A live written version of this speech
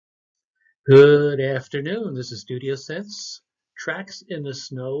Good afternoon. This is StudioSense. Tracks in the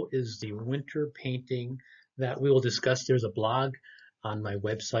Snow is the winter painting that we will discuss. There's a blog on my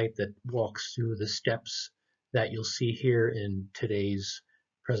website that walks through the steps that you'll see here in today's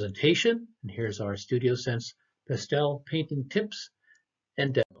presentation. And here's our StudioSense pastel painting tips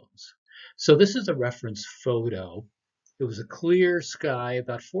and demos. So this is a reference photo. It was a clear sky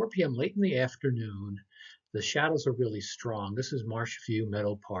about 4 p.m. late in the afternoon. The shadows are really strong. This is Marshview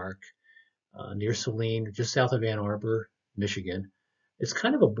Meadow Park near Saline, just south of Ann Arbor, Michigan. It's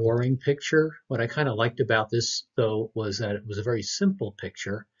kind of a boring picture. What I kind of liked about this, though, was that it was a very simple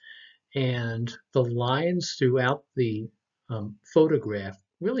picture, and the lines throughout the photograph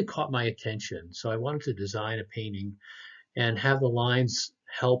really caught my attention. So I wanted to design a painting and have the lines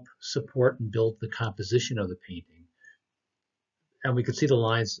help support and build the composition of the painting. And we could see the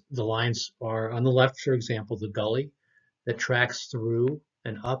lines. The lines are on the left, for example, the gully that tracks through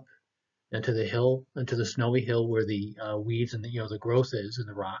and up and to the hill, and to the snowy hill where the weeds and the growth is in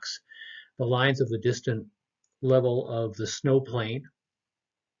the rocks, the lines of the distant level of the snow plain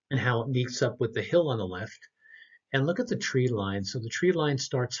and how it meets up with the hill on the left. And look at the tree line. So the tree line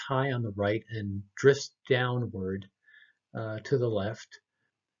starts high on the right and drifts downward to the left.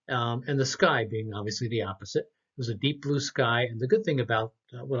 And the sky being obviously the opposite. It was a deep blue sky. And the good thing about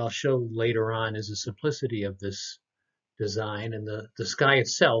what I'll show later on is the simplicity of this design, and the sky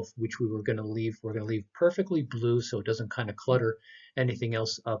itself, which we're going to leave perfectly blue so it doesn't kind of clutter anything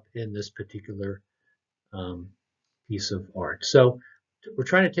else up in this particular piece of art. So we're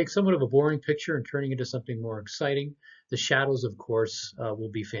trying to take somewhat of a boring picture and turning it into something more exciting. The shadows, of course, will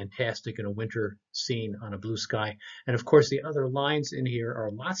be fantastic in a winter scene on a blue sky. And of course, the other lines in here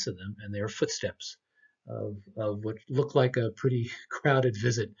are lots of them, and they're footsteps of what looked like a pretty crowded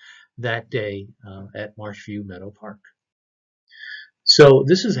visit that day at Marshview Meadow Park. So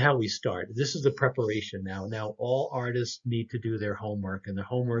this is how we start. This is the preparation now. Now all artists need to do their homework, and the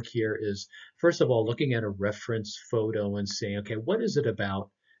homework here is, first of all, looking at a reference photo and saying, okay, what is it about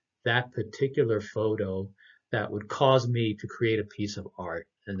that particular photo that would cause me to create a piece of art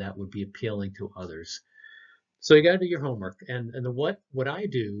and that would be appealing to others? So you got to do your homework. And what I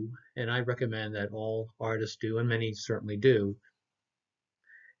do, and I recommend that all artists do, and many certainly do,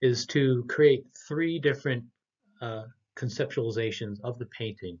 is to create three different conceptualizations of the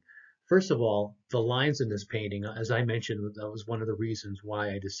painting. First of all, the lines in this painting, as I mentioned, that was one of the reasons why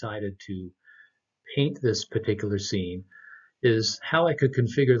I decided to paint this particular scene, is how I could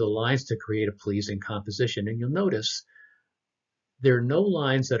configure the lines to create a pleasing composition. And you'll notice there are no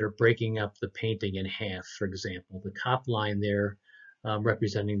lines that are breaking up the painting in half. For example, the top line there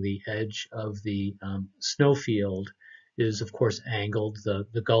representing the edge of the snowfield is, of course, angled.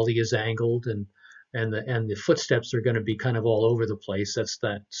 The gully is angled, and the footsteps are going to be kind of all over the place. That's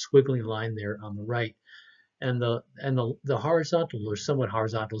that squiggly line there on the right, and the horizontal or somewhat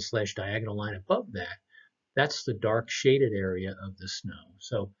horizontal / diagonal line above that. That's the dark shaded area of the snow.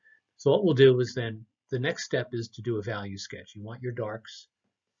 So what we'll do is then the next step is to do a value sketch. You want your darks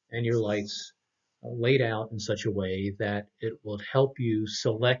and your lights laid out in such a way that it will help you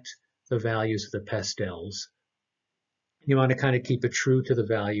select the values of the pastels. You want to kind of keep it true to the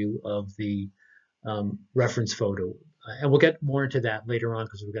value of the reference photo. And we'll get more into that later on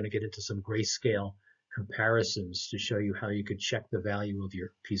because we're going to get into some grayscale comparisons to show you how you could check the value of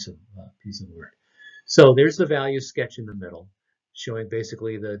your piece of work. So there's the value sketch in the middle, showing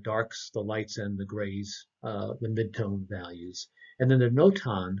basically the darks, the lights, and the grays, the midtone values. And then the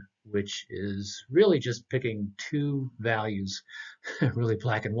notan, which is really just picking two values, really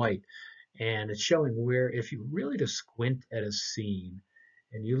black and white. And it's showing where, if you really just squint at a scene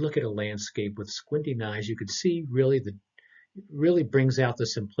and you look at a landscape with squinting eyes, you could see really it really brings out the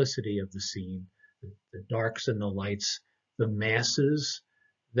simplicity of the scene, the darks and the lights, the masses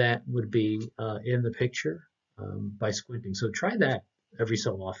that would be in the picture by squinting. So try that every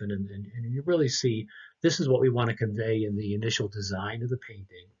so often, and you really see this is what we want to convey in the initial design of the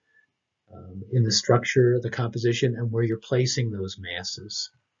painting, in the structure, the composition, and where you're placing those masses.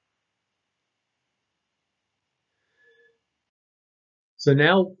 So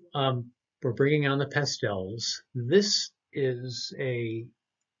now we're bringing on the pastels. This is a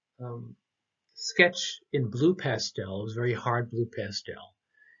sketch in blue pastel. It was very hard blue pastel.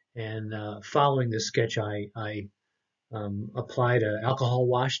 And following this sketch, I applied an alcohol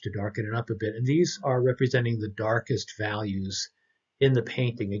wash to darken it up a bit. And these are representing the darkest values in the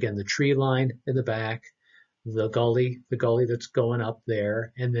painting. Again, the tree line in the back, the gully that's going up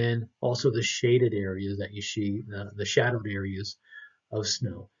there, and then also the shaded areas that you see, the shadowed areas of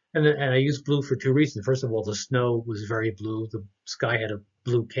snow. And I used blue for two reasons. First of all, the snow was very blue. The sky had a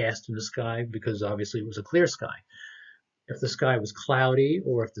blue cast in the sky because obviously it was a clear sky. If the sky was cloudy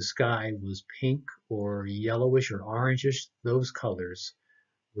or if the sky was pink or yellowish or orangish, those colors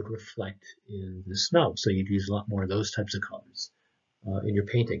would reflect in the snow. So you'd use a lot more of those types of colors in your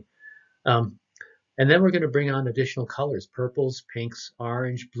painting. Um, and then we're going to bring on additional colors. Purples, pinks,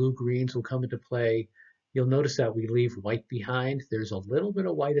 orange, blue, greens will come into play. You'll notice that we leave white behind. There's a little bit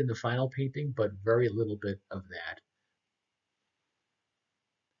of white in the final painting, but very little bit of that.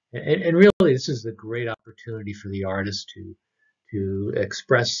 And really, this is a great opportunity for the artist to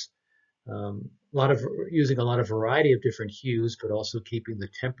express using a lot of variety of different hues, but also keeping the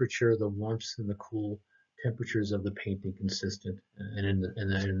temperature, the warmth, and the cool temperatures of the painting consistent and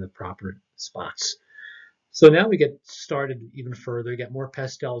in the proper spots. So now we get started even further, get more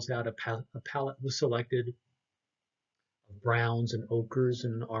pastels out. A palette was selected of browns and ochres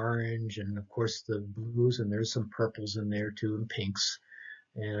and orange, and of course the blues, and there's some purples in there too, and pinks.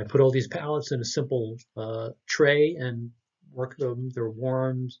 And I put all these palettes in a simple tray and work them. They're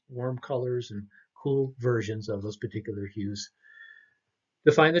warm colors and cool versions of those particular hues.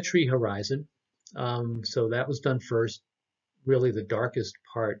 Define the tree horizon. So that was done first, really the darkest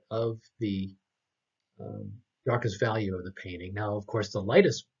part of the darkest value of the painting. Now, of course, the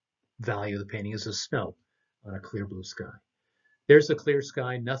lightest value of the painting is the snow on a clear blue sky. There's a clear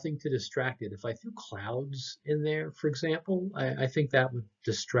sky, nothing to distract it. If I threw clouds in there, for example, I think that would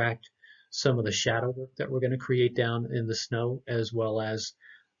distract some of the shadow work that we're going to create down in the snow, as well as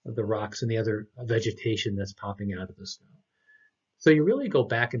the rocks and the other vegetation that's popping out of the snow. So you really go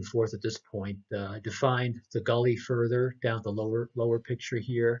back and forth at this point. I defined the gully further down the lower picture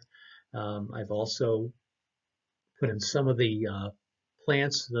here. I've also put in some of the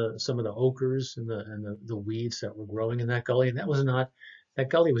plants, some of the ochres and the weeds that were growing in that gully. And that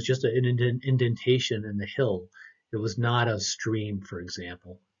gully was just an indentation in the hill. It was not a stream, for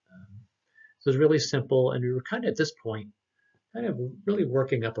example. So it was really simple. And we were kind of at this point, kind of really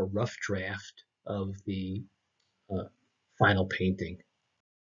working up a rough draft of the final painting.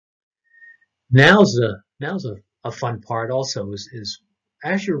 Now's a fun part also is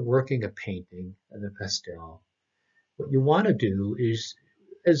as you're working a painting, the pastel, what you want to do is,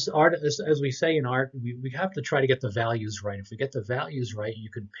 as we say in art, we have to try to get the values right. If we get the values right, you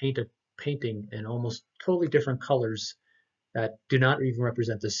can paint a painting in almost totally different colors that do not even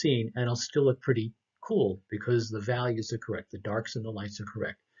represent the scene, and it'll still look pretty cool because the values are correct. The darks and the lights are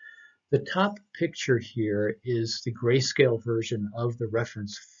correct. The top picture here is the grayscale version of the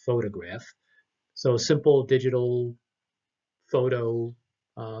reference photograph. So simple digital photo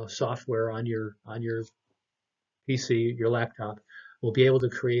software on your PC, your laptop, will be able to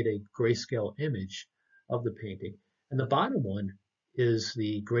create a grayscale image of the painting. And the bottom one is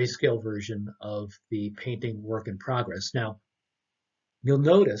the grayscale version of the painting work in progress. Now, you'll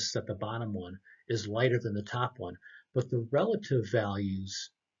notice that the bottom one is lighter than the top one, but the relative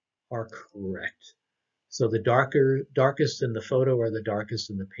values are correct. So the darkest in the photo are the darkest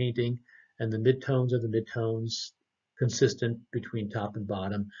in the painting, and the midtones are the midtones consistent between top and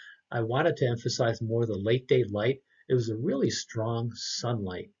bottom. I wanted to emphasize more the late day light. It was a really strong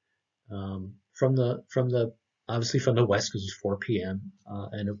sunlight from the obviously from the west because it was 4 p.m.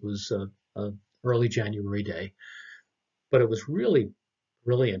 And it was a early January day, but it was really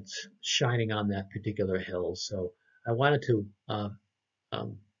brilliant shining on that particular hill. So I wanted to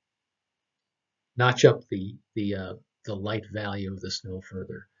um, notch up the light value of the snow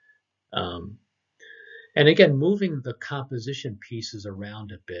further. And again, moving the composition pieces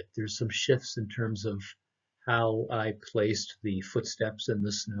around a bit, there's some shifts in terms of how I placed the footsteps in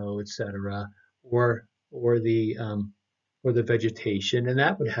the snow, etc., or the vegetation, and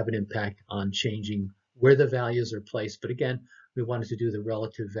that would have an impact on changing where the values are placed. But again, we wanted to do the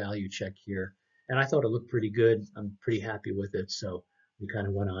relative value check here, and I thought it looked pretty good. I'm pretty happy with it, so we kind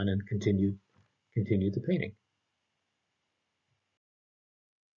of went on and continued the painting.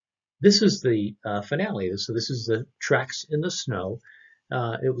 This is the finale. So this is the tracks in the snow.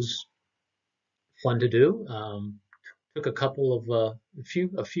 It was fun to do. Took a couple of a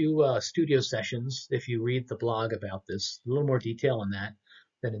few studio sessions. If you read the blog about this, a little more detail on that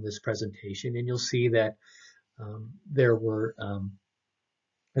than in this presentation, and you'll see that there were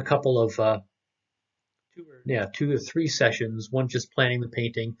a couple of 2 or 3 sessions. One just planning the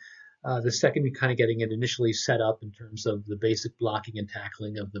painting. The second, kind of getting it initially set up in terms of the basic blocking and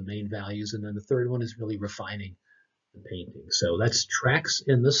tackling of the main values. And then the third one is really refining the painting. So that's Tracks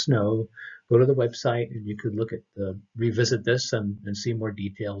in the Snow. Go to the website and you could look at revisit this and see more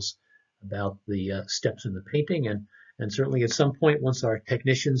details about the steps in the painting and And certainly at some point, once our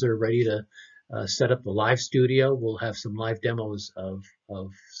technicians are ready to set up the live studio, we'll have some live demos of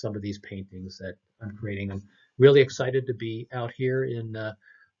some of these paintings that I'm creating. I'm really excited to be out here in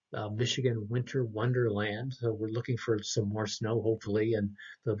Michigan winter wonderland. So we're looking for some more snow, hopefully, and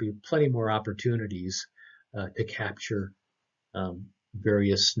there'll be plenty more opportunities to capture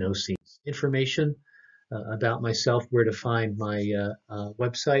various snow scenes. Information about myself, where to find my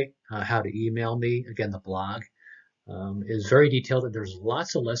website, how to email me, again, the blog is very detailed, and there's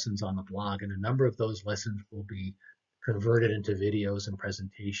lots of lessons on the blog, and a number of those lessons will be converted into videos and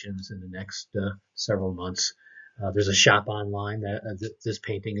presentations in the next several months. There's a shop online that this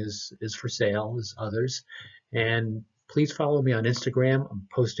painting is for sale, as others. And please follow me on Instagram. I'm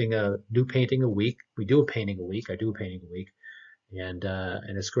posting a new painting a week. We do a painting a week. I do a painting a week. And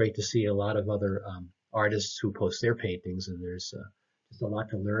it's great to see a lot of other artists who post their paintings, and there's just a lot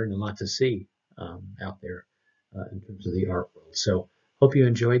to learn and a lot to see out there in terms of the art world. So hope you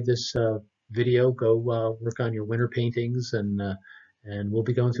enjoyed this video. Go work on your winter paintings, and we'll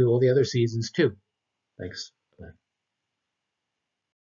be going through all the other seasons too. Thanks.